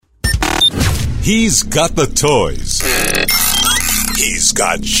He's got the toys. He's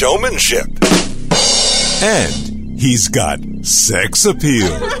got showmanship. And he's got sex appeal.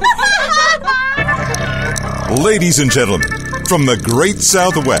 Ladies and gentlemen, from the great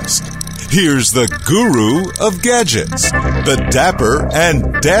Southwest, here's the guru of gadgets, the dapper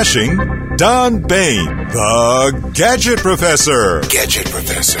and dashing Don Bain, the Gadget Professor. Gadget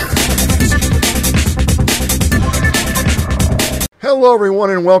Professor. Hello,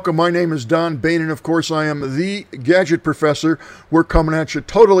 everyone, and welcome. My name is Don Bain, and of course, I am the Gadget Professor. We're coming at you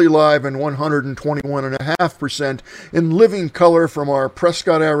totally live and 121.5% in living color from our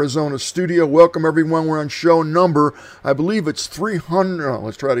Prescott, Arizona studio. Welcome, everyone. We're on show number, I believe it's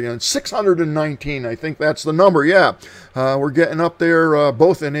 619. I think that's the number, yeah. We're getting up there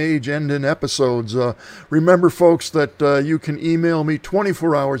both in age and in episodes. Remember, folks, that you can email me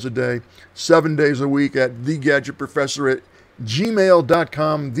 24 hours a day, 7 days a week at thegadgetprofessor at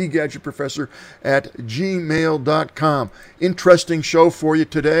gmail.com, thegadgetprofessor at gmail.com. Interesting show for you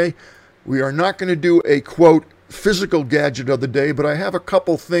today. We are not going to do a, quote, physical gadget of the day, but I have a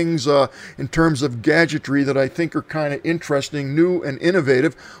couple things in terms of gadgetry that I think are kind of interesting, new and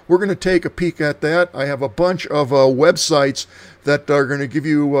innovative. We're going to take a peek at that. I have a bunch of websites that are going to give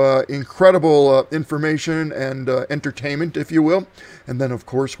you incredible information and entertainment, if you will. And then, of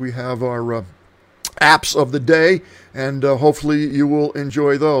course, we have our apps of the day, and hopefully you will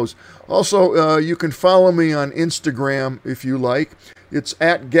enjoy those. Also, you can follow me on Instagram if you like. It's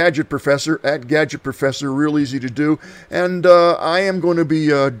at Gadget Professor, real easy to do. And I am going to be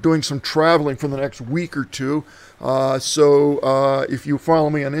doing some traveling for the next week or two. So if you follow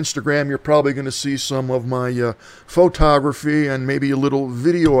me on Instagram, you're probably going to see some of my photography and maybe a little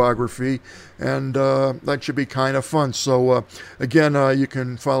videography, and that should be kind of fun. So again, you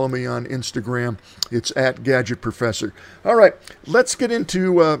can follow me on Instagram. It's at Gadget Professor. All right, let's get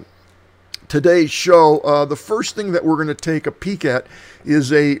into today's show. The first thing that we're going to take a peek at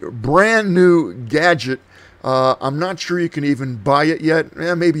is a brand new gadget. I'm not sure you can even buy it yet.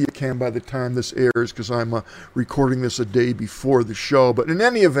 Maybe you can by the time this airs, because I'm recording this a day before the show. But in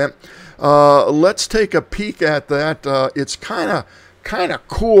any event, let's take a peek at that. It's kind of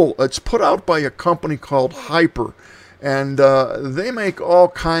cool. It's put out by a company called Hyper, and they make all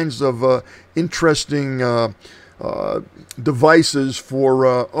kinds of interesting devices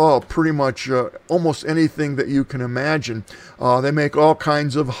for pretty much almost anything that you can imagine. They make all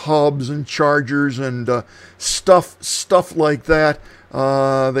kinds of hubs and chargers and stuff like that.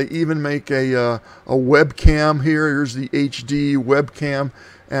 They even make a webcam here. Here's the HD webcam.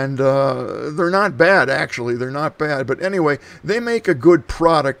 And they're not bad, actually. They're not bad. But anyway, they make a good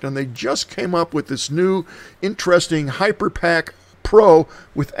product, and they just came up with this new, interesting HyperPack Pro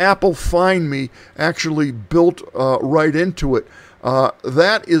with Apple Find Me actually built right into it.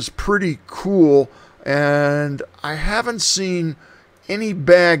 That is pretty cool, and I haven't seen any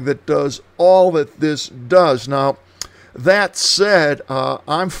bag that does all that this does. Now, that said,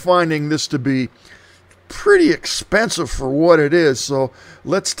 I'm finding this to be pretty expensive for what it is. So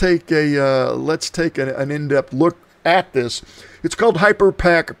let's take an in-depth look at this. It's called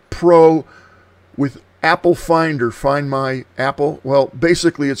HyperPack Pro with Apple Finder. Find my Apple. Well,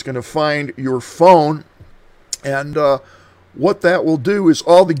 basically, it's going to find your phone, and what that will do is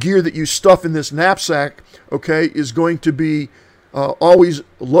all the gear that you stuff in this knapsack, okay, is going to be always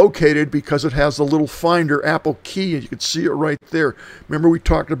located because it has a little Finder Apple key, and you can see it right there. Remember, we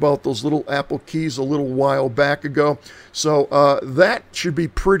talked about those little Apple keys a little while back ago. So that should be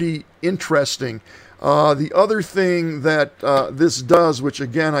pretty interesting. The other thing that this does, which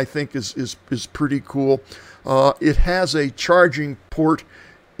again I think is pretty cool, it has a charging port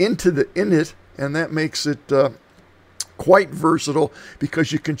in it, and that makes it quite versatile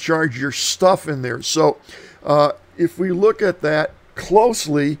because you can charge your stuff in there. So if we look at that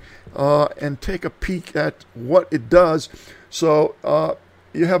closely and take a peek at what it does, so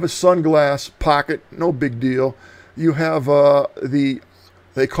you have a sunglass pocket, no big deal. You have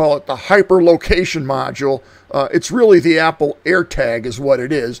they call it the hyperlocation module. It's really the Apple AirTag is what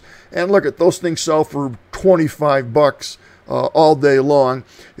it is. And look at those things sell for $25 all day long.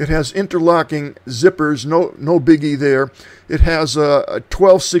 It has interlocking zippers, no biggie there. It has a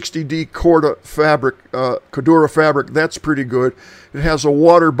 1260D Cordura fabric. That's pretty good. It has a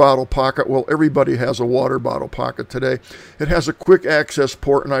water bottle pocket. Well, everybody has a water bottle pocket today. It has a quick access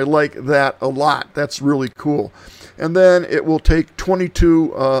port, and I like that a lot. That's really cool. And then it will take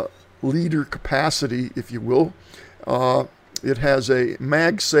 22 liter capacity, if you will. It has a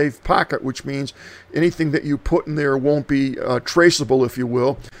mag-safe pocket, which means anything that you put in there won't be traceable, if you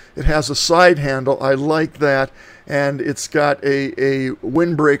will. It has a side handle. I like that. And it's got a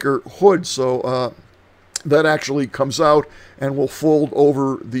windbreaker hood, so that actually comes out and will fold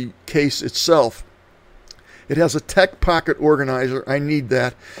over the case itself. It has a tech pocket organizer. I need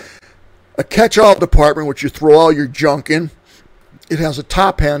that. A catch-all department, which you throw all your junk in. It has a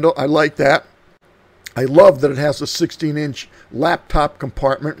top handle. I like that. I love that it has a 16-inch laptop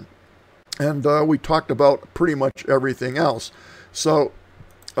compartment. And we talked about pretty much everything else. So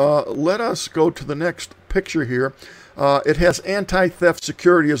let us go to the next picture here. It has anti-theft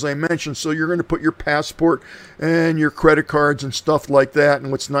security, as I mentioned, so you're going to put your passport and your credit cards and stuff like that.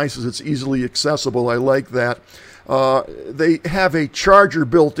 And what's nice is it's easily accessible. I like that. They have a charger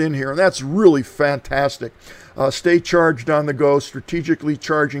built in here, and that's really fantastic. Stay charged on the go, strategically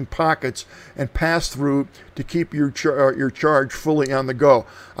charging pockets and pass-through to keep your charge fully on the go.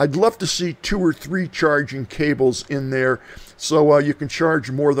 I'd love to see 2 or 3 charging cables in there so you can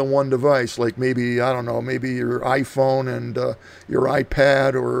charge more than one device, like maybe, I don't know, maybe your iPhone and your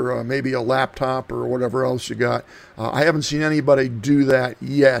iPad, or maybe a laptop or whatever else you got. I haven't seen anybody do that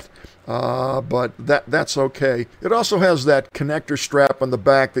yet. But that's okay. It also has that connector strap on the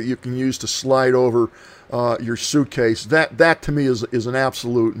back that you can use to slide over your suitcase. That to me is an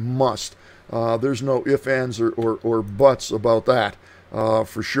absolute must. There's no ifs, ands, or buts about that,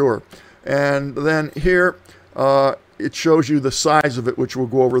 for sure. And then here, it shows you the size of it, which we'll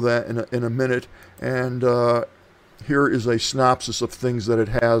go over that in a minute. And here is a synopsis of things that it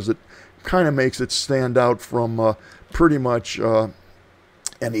has that kind of makes it stand out from pretty much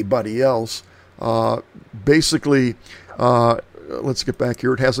anybody else. Basically, let's get back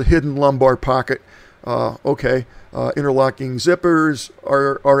here. It has a hidden lumbar pocket. Interlocking zippers,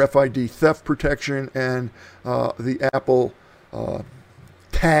 RFID theft protection, and the Apple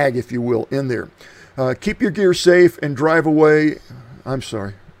tag, if you will, in there. Keep your gear safe and drive away.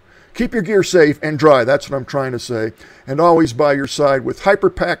 Keep your gear safe and dry. That's what I'm trying to say. And always by your side with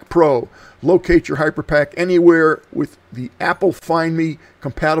HyperPack Pro. Locate your HyperPack anywhere with the Apple Find Me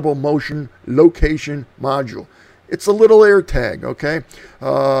compatible motion location module. It's a little AirTag, okay?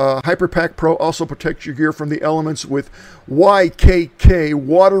 HyperPack Pro also protects your gear from the elements with YKK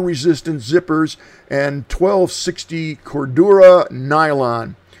water-resistant zippers and 1260 Cordura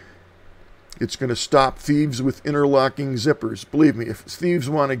nylon. It's going to stop thieves with interlocking zippers. Believe me, if thieves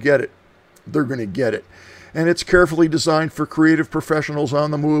want to get it, they're going to get it. And it's carefully designed for creative professionals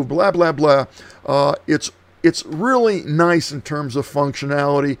on the move, blah, blah, blah. It's really nice in terms of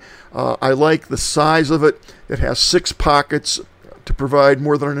functionality. I like the size of it. It has 6 pockets to provide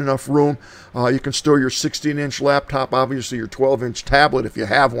more than enough room. You can store your 16-inch laptop, obviously your 12-inch tablet if you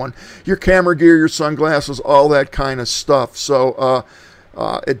have one, your camera gear, your sunglasses, all that kind of stuff. So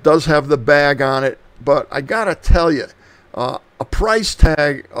it does have the bag on it, but I gotta tell you, a price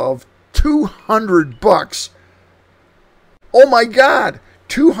tag of $200. Oh my God,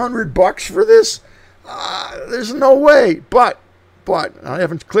 $200 for this? There's no way. But I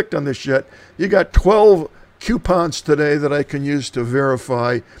haven't clicked on this yet. You got 12 coupons today that I can use to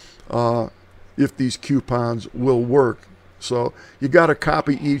verify if these coupons will work. So you got to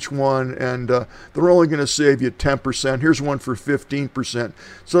copy each one, and they're only going to save you 10%. Here's one for 15%.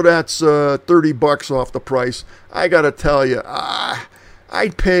 So that's $30 off the price. I got to tell you,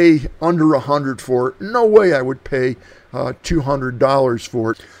 I'd pay under $100 for it. No way I would pay $200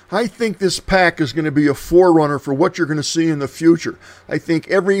 for it. I think this pack is going to be a forerunner for what you're going to see in the future. I think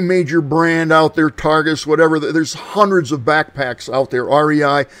every major brand out there, Targus, whatever, there's hundreds of backpacks out there,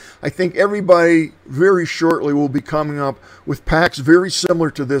 REI. I think everybody very shortly will be coming up with packs very similar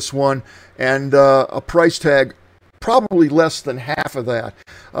to this one, and a price tag probably less than half of that.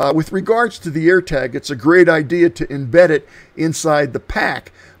 With regards to the AirTag, it's a great idea to embed it inside the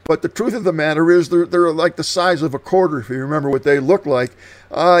pack. But the truth of the matter is they're like the size of a quarter, if you remember what they look like.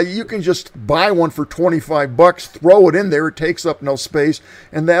 You can just buy one for $25, throw it in there, it takes up no space,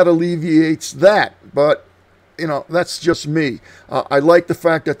 and that alleviates that. But, you know, that's just me. I like the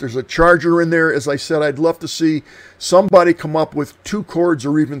fact that there's a charger in there. As I said, I'd love to see somebody come up with 2 cords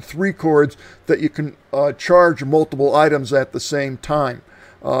or even 3 cords that you can charge multiple items at the same time.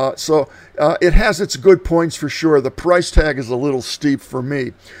 So it has its good points for sure. The price tag is a little steep for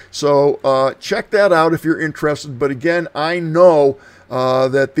me. So check that out if you're interested. But again, I know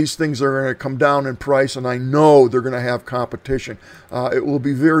that these things are going to come down in price, and I know they're going to have competition. It will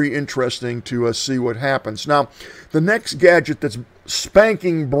be very interesting to see what happens. Now, the next gadget that's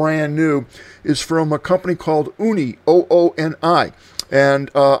spanking brand new is from a company called Ooni, O-O-N-I. And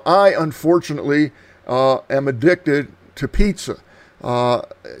I, unfortunately, am addicted to pizza. I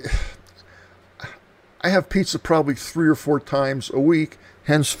have pizza probably 3 or 4 times a week,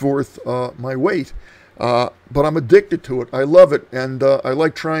 henceforth my weight. But I'm addicted to it. I love it, and I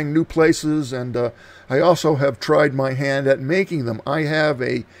like trying new places, and I also have tried my hand at making them. I have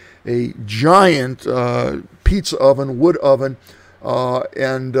a giant pizza oven, wood oven,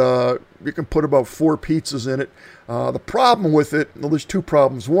 and you can put about 4 pizzas in it. The problem with it, well, there's 2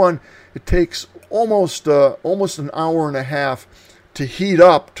 problems. One, it takes almost an hour and a half to heat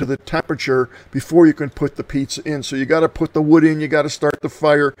up to the temperature before you can put the pizza in. So you got to put the wood in, you got to start the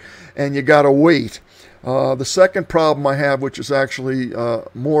fire, and you got to wait. The second problem I have, which is actually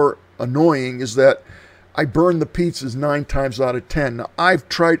more annoying, is that I burn the pizzas 9 times out of 10. Now, I've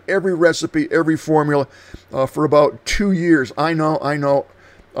tried every recipe, every formula for about 2 years. I know.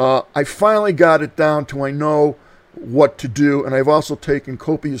 I finally got it down to I know what to do, and I've also taken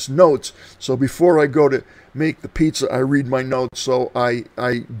copious notes. So before I go to make the pizza, I read my notes so I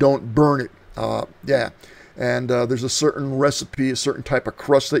don't burn it. And there's a certain recipe, a certain type of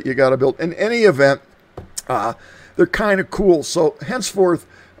crust that you got to build. In any event, they're kind of cool. So henceforth,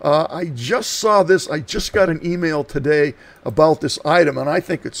 I just saw this. I just got an email today about this item, and I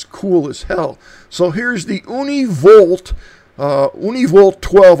think it's cool as hell. So here's the Univolt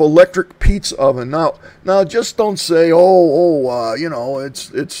 12 electric pizza oven. Now, just don't say,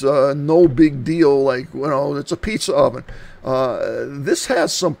 it's no big deal. Like, it's a pizza oven. This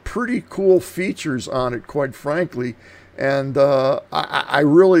has some pretty cool features on it, quite frankly, and I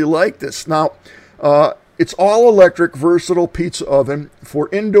really like this. Now, it's all electric, versatile pizza oven for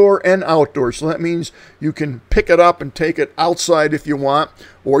indoor and outdoor. So that means you can pick it up and take it outside if you want,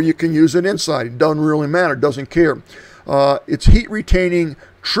 or you can use it inside. It doesn't really matter. It doesn't care. It's heat-retaining,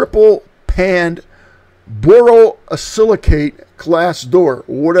 triple-panned borosilicate glass door,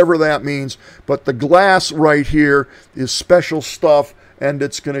 whatever that means. But the glass right here is special stuff, and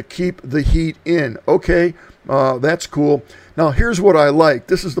it's going to keep the heat in. Okay, that's cool. Now, here's what I like.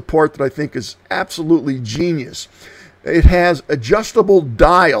 This is the part that I think is absolutely genius. It has adjustable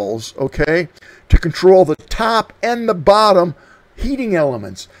dials, okay, to control the top and the bottom heating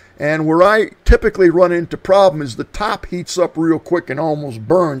elements. And where I typically run into problem is the top heats up real quick and almost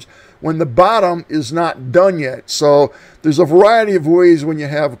burns when the bottom is not done yet. So there's a variety of ways when you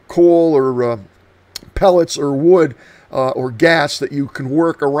have coal or pellets or wood or gas that you can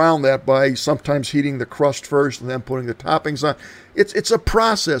work around that by sometimes heating the crust first and then putting the toppings on. It's a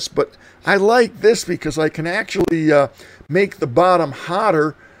process, but I like this because I can actually make the bottom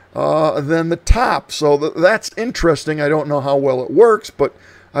hotter than the top. So that's interesting. I don't know how well it works, but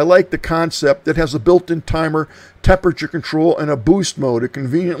I like the concept. It has a built-in timer, temperature control, and a boost mode. It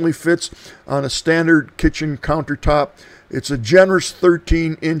conveniently fits on a standard kitchen countertop. It's a generous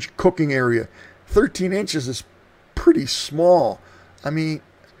 13-inch cooking area. 13 inches is pretty small. I mean,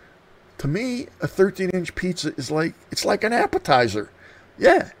 to me, a 13-inch pizza is like an appetizer.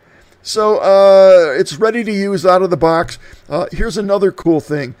 Yeah. So it's ready to use out of the box. Here's another cool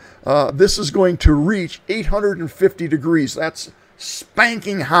thing. This is going to reach 850 degrees. That's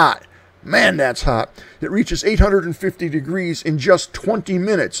spanking hot. Man, that's hot. It reaches 850 degrees in just 20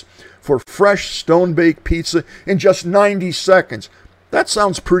 minutes for fresh stone-baked pizza in just 90 seconds. That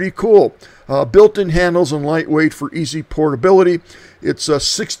sounds pretty cool. Built-in handles and lightweight for easy portability. It's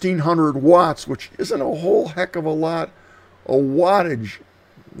 1600 watts, which isn't a whole heck of a lot of wattage.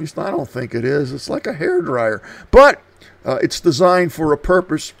 At least I don't think it is. It's like a hairdryer. But it's designed for a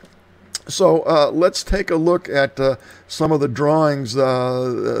purpose. So let's take a look at some of the drawings,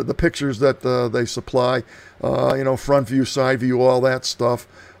 the pictures that they supply, front view, side view, all that stuff.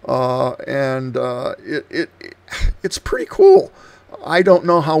 And it's pretty cool. I don't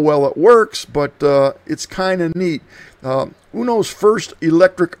know how well it works, but it's kind of neat. Uno's first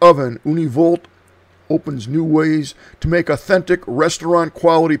electric oven, Univolt, opens new ways to make authentic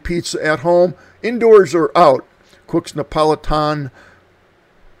restaurant-quality pizza at home, indoors or out. Cooks Napolitan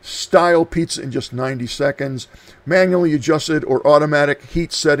style pizza in just 90 seconds. Manually adjusted or automatic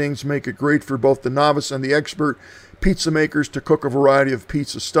heat settings make it great for both the novice and the expert pizza makers to cook a variety of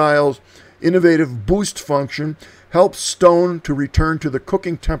pizza styles. Innovative boost function helps stone to return to the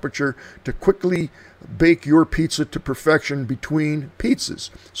cooking temperature to quickly bake your pizza to perfection between pizzas.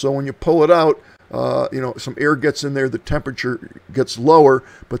 So when you pull it out, some air gets in there, the temperature gets lower,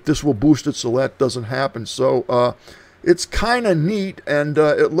 but this will boost it so that doesn't happen. So it's kind of neat, and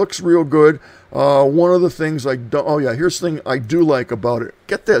it looks real good. One of the things here's the thing I do like about it.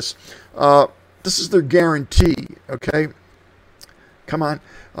 Get this. This is their guarantee, okay? Come on.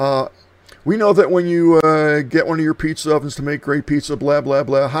 We know that when you get one of your pizza ovens to make great pizza, blah, blah,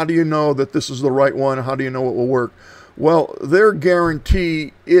 blah, how do you know that this is the right one? How do you know it will work? Well, their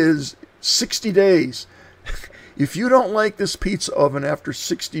guarantee is 60 days. If you don't like this pizza oven after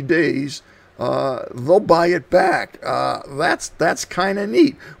 60 days, they'll buy it back. That's kind of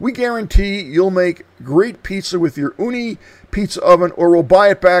neat. We guarantee you'll make great pizza with your Uni pizza oven, or we'll buy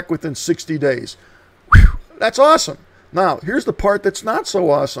it back within 60 days. Whew, that's awesome. Now, here's the part that's not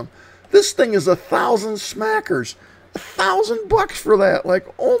so awesome. This thing is 1,000 smackers. $1,000 for that. Like,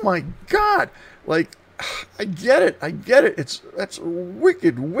 oh my God. Like, I get it. That's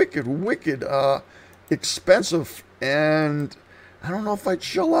wicked expensive, and I don't know if I'd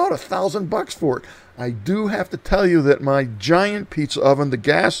shell out $1,000 for it. I do have to tell you that my giant pizza oven,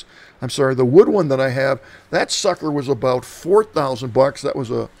 the wood one that I have, that sucker was about $4,000. That was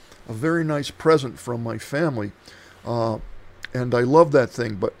a very nice present from my family, and I love that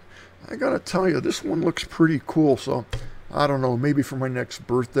thing. But I gotta tell you, this one looks pretty cool. So I don't know. Maybe for my next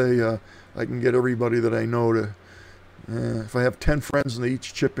birthday, I can get everybody that I know to. If I have 10 friends and they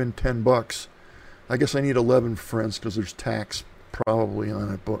each chip in $10. I guess I need 11 friends because there's tax probably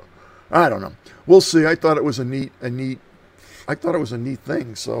on it, but I don't know. We'll see. I thought it was a neat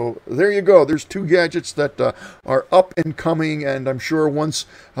thing. So there you go. There's 2 gadgets that are up and coming, and I'm sure once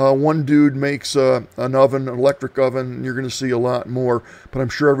one dude makes an electric oven, you're going to see a lot more. But I'm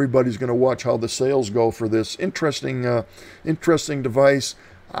sure everybody's going to watch how the sales go for this interesting device.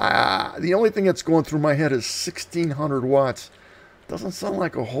 The only thing that's going through my head is 1,600 watts. Doesn't sound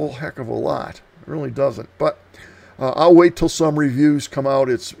like a whole heck of a lot. It really doesn't. But I'll wait till some reviews come out.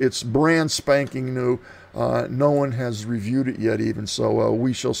 It's brand spanking new. No one has reviewed it yet even, so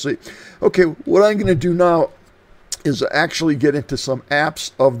we shall see. Okay, what I'm going to do now is actually get into some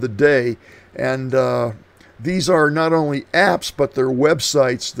apps of the day. And these are not only apps, but they're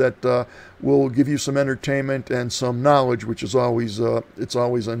websites that will give you some entertainment and some knowledge, which is always a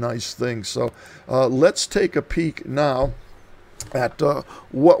nice thing. So let's take a peek now at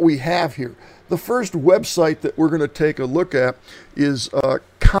what we have here. The first website that we're going to take a look at is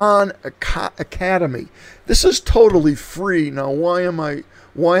Khan Academy. This is totally free. Now, why am I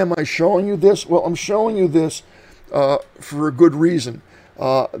showing you this? Well, I'm showing you this for a good reason.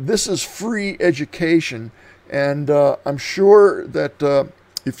 This is free education, and I'm sure that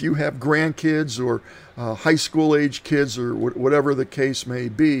if you have grandkids or high school age kids or whatever the case may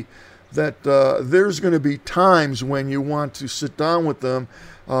be, that there's going to be times when you want to sit down with them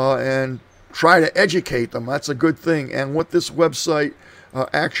and try to educate them. That's a good thing. And what this website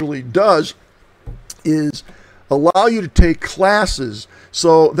actually does is allow you to take classes.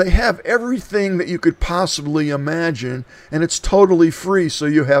 So they have everything that you could possibly imagine, and it's totally free. So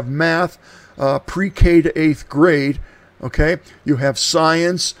you have math, pre-K to 8th grade, okay? You have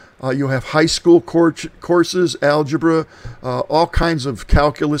science, you have high school courses, algebra, all kinds of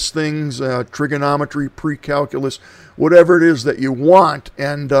calculus things, trigonometry, pre-calculus, whatever it is that you want.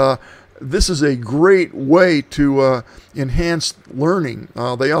 And this is a great way to enhance learning.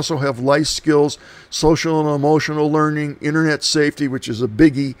 They also have life skills, social and emotional learning, internet safety, which is a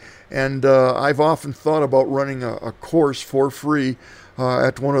biggie. And I've often thought about running a course for free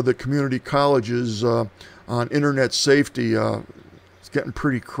at one of the community colleges on internet safety. It's getting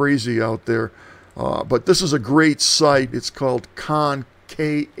pretty crazy out there. But this is a great site. It's called Khan,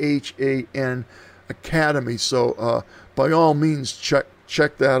 Khan Academy. So by all means,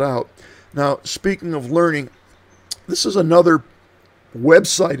 check that out. Now, speaking of learning, this is another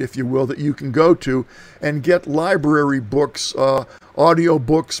website, if you will, that you can go to and get library books, audio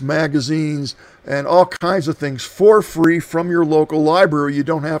books, magazines, and all kinds of things for free from your local library. You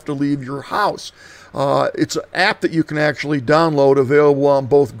don't have to leave your house. It's an app that you can actually download, available on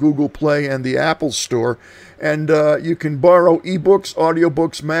both Google Play and the Apple Store. And you can borrow ebooks,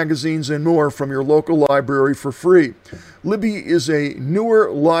 audiobooks, magazines, and more from your local library for free. Libby is a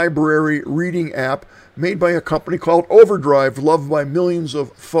newer library reading app made by a company called Overdrive, loved by millions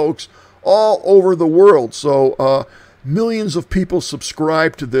of folks all over the world. So millions of people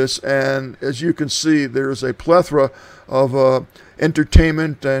subscribe to this, and as you can see, there's a plethora of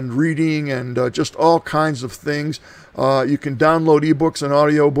entertainment and reading and just all kinds of things. You can download ebooks and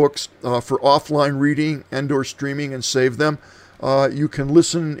audiobooks for offline reading and or streaming and save them. You can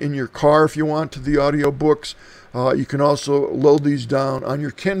listen in your car if you want to the audiobooks. You can also load these down on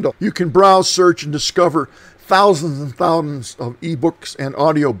your Kindle. You can browse, search, and discover thousands and thousands of ebooks and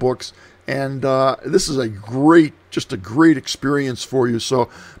audiobooks. And this is a great experience for you. So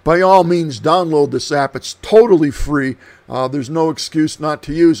by all means, download this app. It's totally free. There's no excuse not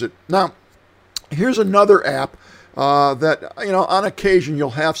to use it. Now, here's another app that, on occasion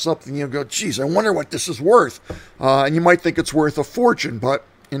you'll have something, you'll go, geez, I wonder what this is worth. And you might think it's worth a fortune, but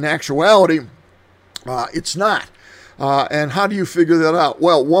in actuality, it's not. And how do you figure that out?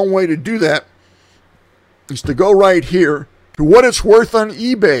 Well, one way to do that is to go right here to what it's worth on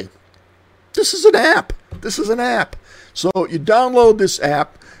eBay. This is an app. So you download this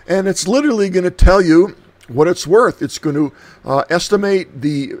app, and it's literally going to tell you what it's worth. It's going to estimate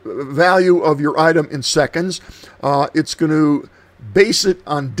the value of your item in seconds. It's going to base it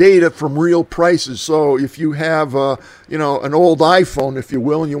on data from real prices. So if you have, an old iPhone, if you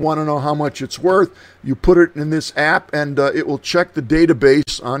will, and you want to know how much it's worth, you put it in this app, and it will check the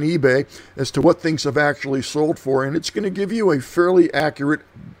database on eBay as to what things have actually sold for, and it's going to give you a fairly accurate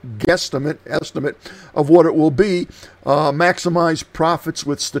estimate of what it will be. Maximize profits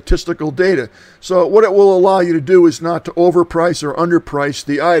with statistical data. So what it will allow you to do is not to overprice or underprice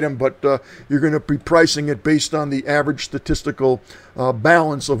the item, but you're going to be pricing it based on the average statistical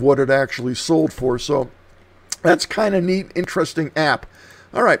balance of what it actually sold for. So that's kind of neat, interesting app.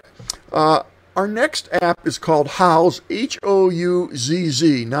 All right. Our next app is called Houzz,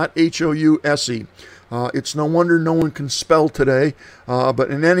 Houzz, not House. It's no wonder no one can spell today, but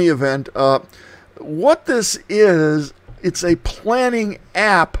in any event, what this is, it's a planning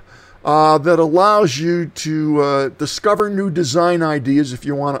app that allows you to discover new design ideas if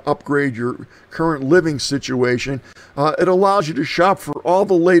you want to upgrade your current living situation. It allows you to shop for all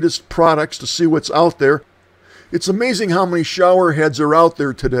the latest products to see what's out there. It's amazing how many shower heads are out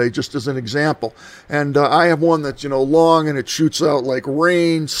there today, just as an example. And I have one that's, long, and it shoots out like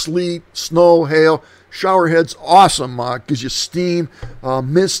rain, sleet, snow, hail. Shower head's awesome. Gives you steam,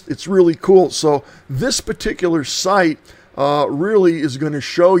 mist. It's really cool. So this particular site really is going to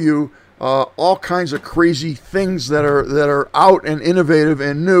show you all kinds of crazy things that are out and innovative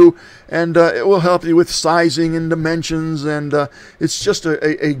and new, and it will help you with sizing and dimensions, and it's just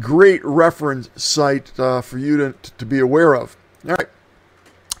a great reference site for you to be aware of. All right.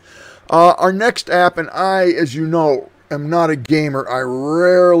 Our next app, and I, as you know, am not a gamer. I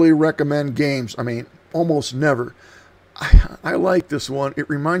rarely recommend games. I mean, almost never. I like this one. It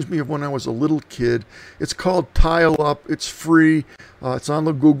reminds me of when I was a little kid. It's called Tile Up. It's free. It's on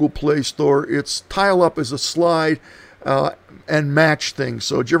the Google Play Store. Tile Up is a slide and match thing.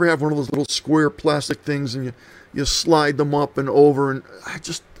 So did you ever have one of those little square plastic things and you slide them up and over? And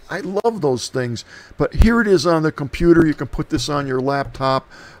I love those things. But here it is on the computer. You can put this on your laptop,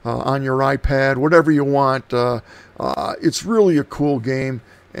 on your iPad, whatever you want. It's really a cool game.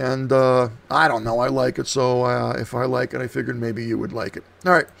 And I don't know, I like it, so if I like it, I figured maybe you would like it.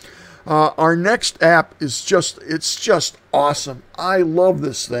 All right, our next app is it's just awesome. I love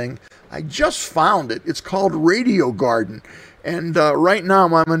this thing. I just found it. It's called Radio Garden, and right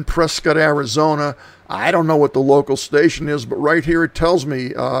now I'm in Prescott, Arizona. I don't know what the local station is, but right here it tells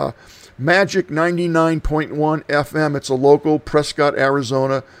me Magic 99.1 FM. It's a local Prescott,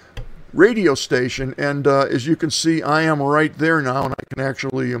 Arizona radio station, and as you can see, I am right there now, and I can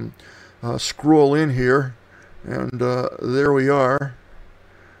actually scroll in here, and there we are.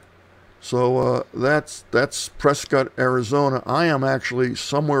 So that's Prescott, Arizona. I am actually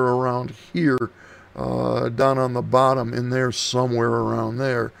somewhere around here, down on the bottom in there, somewhere around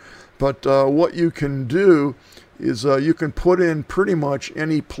there. But what you can do is you can put in pretty much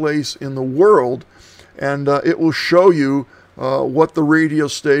any place in the world, and it will show you what the radio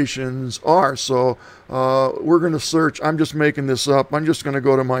stations are. So we're going to search. I'm just making this up. I'm just going to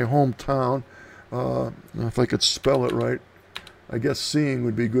go to my hometown. If I could spell it right, I guess seeing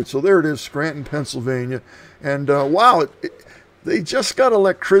would be good. So there it is, Scranton, Pennsylvania. And wow, they just got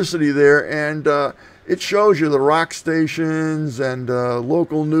electricity there, and it shows you the rock stations and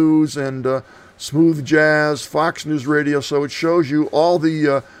local news and smooth jazz, Fox News Radio. So it shows you all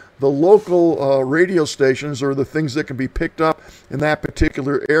the local radio stations, or the things that can be picked up in that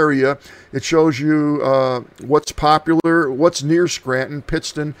particular area. It shows you what's popular, what's near Scranton,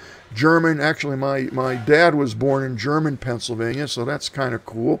 Pittston, German. Actually, my dad was born in German, Pennsylvania, so that's kind of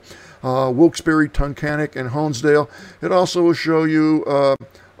cool. Wilkes-Barre, Tunkhannock, and Honesdale. It also will show you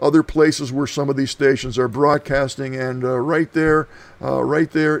other places where some of these stations are broadcasting, and right there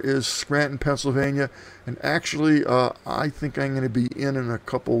is Scranton, Pennswylvania. And actually, I think I'm going to be in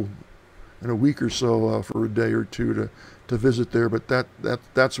a week or so for a day or two to visit there. But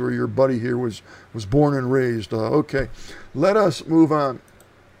that's where your buddy here was born and raised. Okay, let us move on.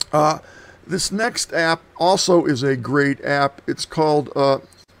 This next app also is a great app. It's called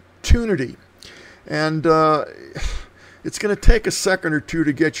Tunity, and it's going to take a second or two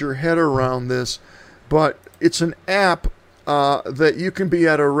to get your head around this, but it's an app that you can be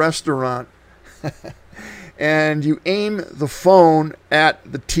at a restaurant and you aim the phone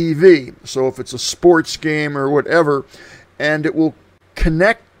at the TV. So if it's a sports game or whatever, and it will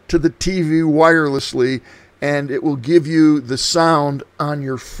connect to the TV wirelessly, and it will give you the sound on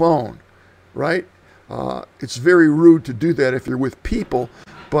your phone, right? It's very rude to do that if you're with people,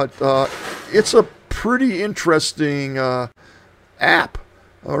 but it's a pretty interesting app.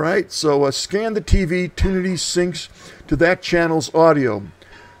 All right, so scan the TV, Tunity syncs to that channel's audio.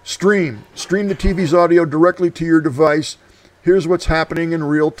 Stream the TV's audio directly to your device. Here's what's happening in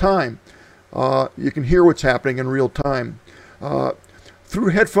real time. You can hear what's happening in real time. Through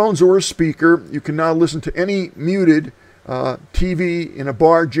headphones or a speaker, you can now listen to any muted TV in a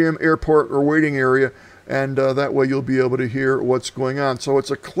bar, gym, airport, or waiting area, and that way you'll be able to hear what's going on. So it's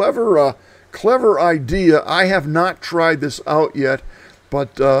a clever idea. I have not tried this out yet,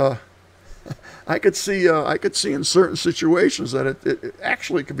 but I could see in certain situations that it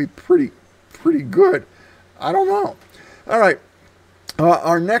actually could be pretty good. I don't know. All right,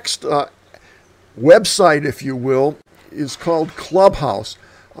 our next website, if you will, is called Clubhouse.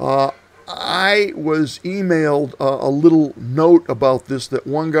 I was emailed a little note about this that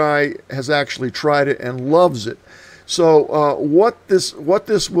one guy has actually tried it and loves it. So what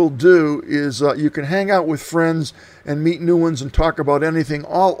this will do is you can hang out with friends and meet new ones and talk about anything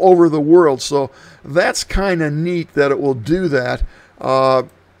all over the world. So that's kind of neat that it will do that.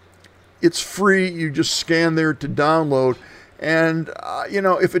 It's free. You just scan there to download. And,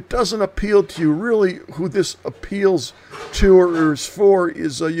 if it doesn't appeal to you, really who this appeals to or is for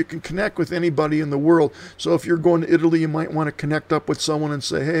is you can connect with anybody in the world. So if you're going to Italy, you might want to connect up with someone and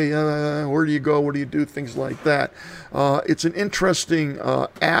say, hey, where do you go? What do you do? Things like that. It's an interesting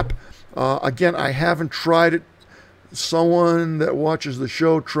app. Again, I haven't tried it. Someone that watches the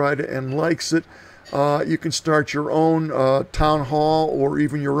show tried it and likes it. You can start your own town hall or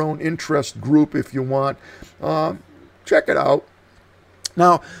even your own interest group if you want. Check it out.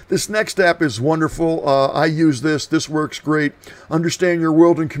 Now, this next app is wonderful. I use this. This works great. Understand your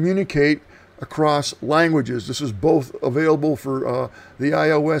world and communicate across languages. This is both available for the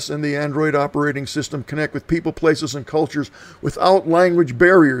iOS and the Android operating system. Connect with people, places, and cultures without language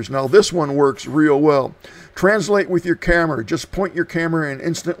barriers. Now, this one works real well. Translate with your camera. Just point your camera and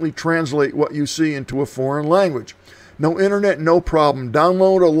instantly translate what you see into a foreign language. No internet, no problem.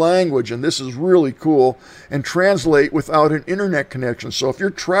 Download a language, and this is really cool, and translate without an internet connection. So if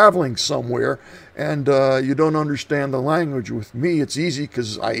you're traveling somewhere and you don't understand the language, with me it's easy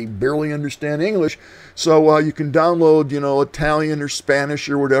because I barely understand English. So you can download, Italian or Spanish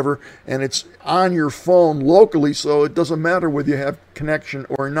or whatever, and it's on your phone locally, so it doesn't matter whether you have connection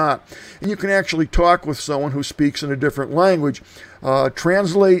or not. And you can actually talk with someone who speaks in a different language.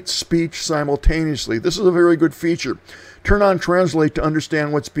 Translate speech simultaneously. This is a very good feature. Turn on Translate to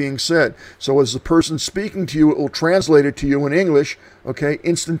understand what's being said. So as the person speaking to you, it will translate it to you in English, okay,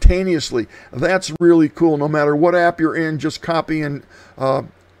 instantaneously. That's really cool. No matter what app you're in, just copy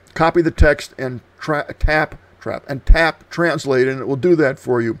the text and tap Translate, and it will do that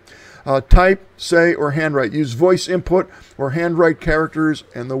for you. Type, say, or handwrite. Use voice input or handwrite characters,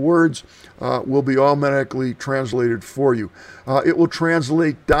 and the words will be automatically translated for you. It will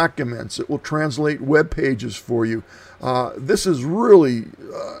translate documents. It will translate web pages for you. This is really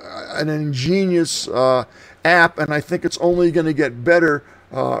an ingenious app, and I think it's only going to get better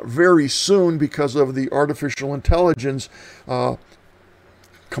very soon because of the artificial intelligence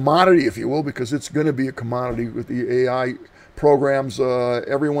commodity, if you will, because it's going to be a commodity with the AI programs.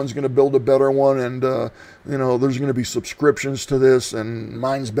 Everyone's going to build a better one, and there's going to be subscriptions to this, and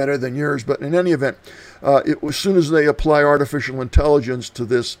mine's better than yours. But in any event, as soon as they apply artificial intelligence to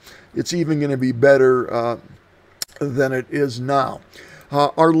this, it's even going to be better than it is now.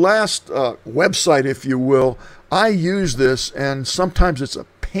 Our last website, if you will, I use this, and sometimes it's a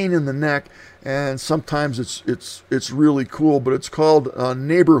pain in the neck, and sometimes it's really cool, but it's called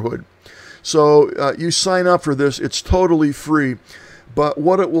Neighborhood. So you sign up for this. It's totally free, but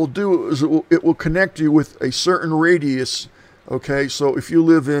what it will do is it will connect you with a certain radius. Okay, so if you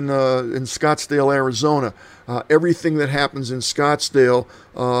live in Scottsdale, Arizona, everything that happens in Scottsdale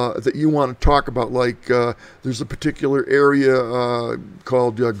that you want to talk about, like there's a particular area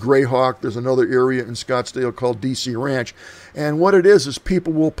called Greyhawk. There's another area in Scottsdale called DC Ranch. And what it is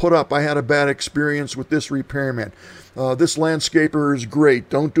people will put up, I had a bad experience with this repairman. This landscaper is great.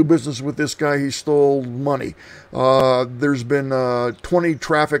 Don't do business with this guy. He stole money. There's been 20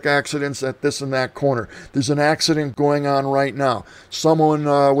 traffic accidents at this and that corner. There's an accident going on right now. Someone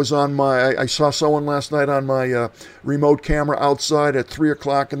was on I saw someone last night on my remote camera outside at 3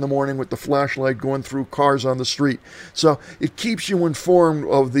 o'clock in the morning with the flashlight going through cars on the street. So it keeps you informed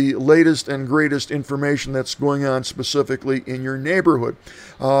of the latest and greatest information that's going on specifically in your neighborhood.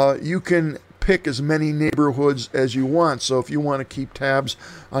 You can pick as many neighborhoods as you want. So if you want to keep tabs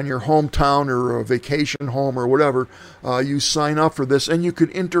on your hometown or a vacation home or whatever, you sign up for this, and you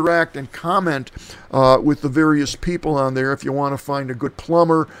could interact and comment with the various people on there if you want to find a good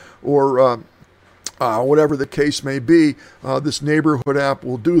plumber or whatever the case may be. This neighborhood app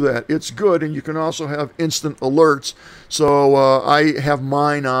will do that. It's good, and you can also have instant alerts. So I have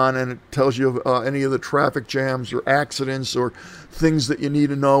mine on, and it tells you any of the traffic jams or accidents or things that you need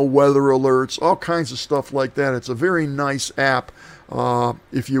to know, weather alerts, all kinds of stuff like that. It's a very nice app,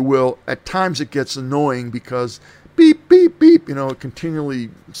 if you will. At times it gets annoying because beep, beep, beep,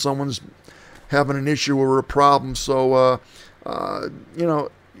 continually someone's having an issue or a problem. So,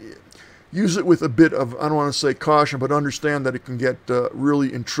 use it with a bit of, I don't want to say caution, but understand that it can get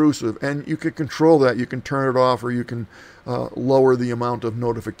really intrusive. And you can control that. You can turn it off, or you can lower the amount of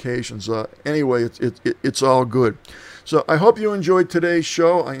notifications. Anyway, it's all good. So I hope you enjoyed today's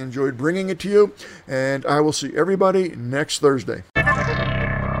show. I enjoyed bringing it to you. And I will see everybody next Thursday.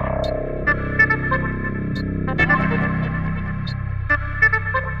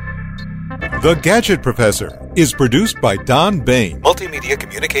 The Gadget Professor is produced by Don Bain, Multimedia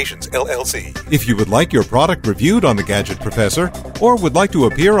Communications, LLC. If you would like your product reviewed on The Gadget Professor or would like to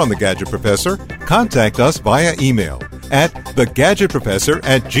appear on The Gadget Professor, contact us via email at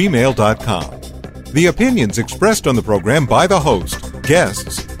thegadgetprofessor@gmail.com. The opinions expressed on the program by the host,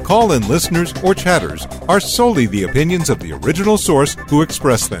 guests, call-in listeners, or chatters are solely the opinions of the original source who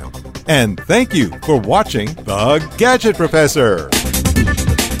expressed them. And thank you for watching The Gadget Professor.